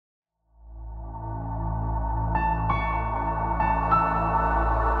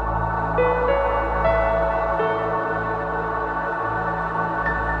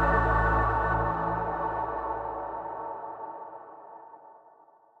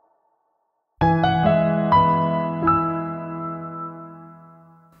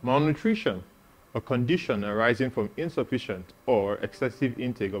Malnutrition, a condition arising from insufficient or excessive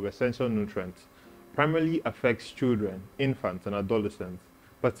intake of essential nutrients, primarily affects children, infants, and adolescents,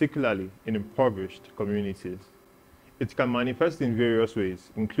 particularly in impoverished communities. It can manifest in various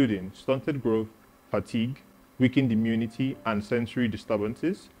ways, including stunted growth, fatigue, weakened immunity, and sensory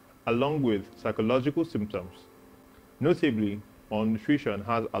disturbances, along with psychological symptoms. Notably, malnutrition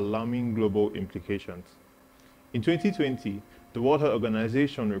has alarming global implications. In 2020, the World Health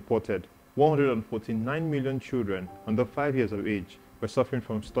Organization reported 149 million children under 5 years of age were suffering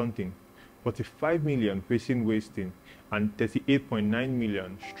from stunting, 45 million facing wasting, and 38.9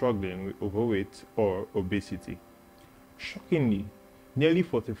 million struggling with overweight or obesity. Shockingly, nearly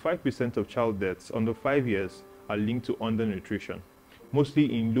 45% of child deaths under 5 years are linked to undernutrition,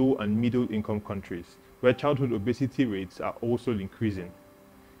 mostly in low and middle income countries, where childhood obesity rates are also increasing.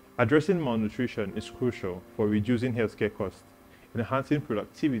 Addressing malnutrition is crucial for reducing healthcare costs, enhancing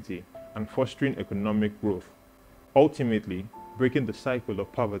productivity, and fostering economic growth, ultimately breaking the cycle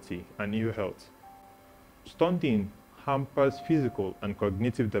of poverty and ill health. Stunting hampers physical and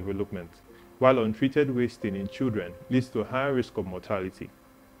cognitive development, while untreated wasting in children leads to a higher risk of mortality.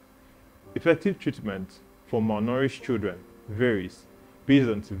 Effective treatment for malnourished children varies based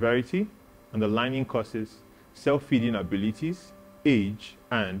on severity, underlying causes, self-feeding abilities, age,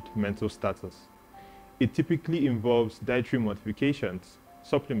 and mental status. It typically involves dietary modifications,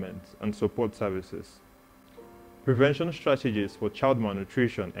 supplements, and support services. Prevention strategies for child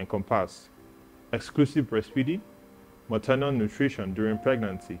malnutrition encompass exclusive breastfeeding, maternal nutrition during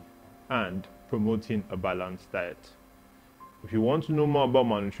pregnancy, and promoting a balanced diet. If you want to know more about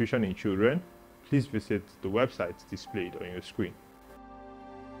malnutrition in children, please visit the websites displayed on your screen.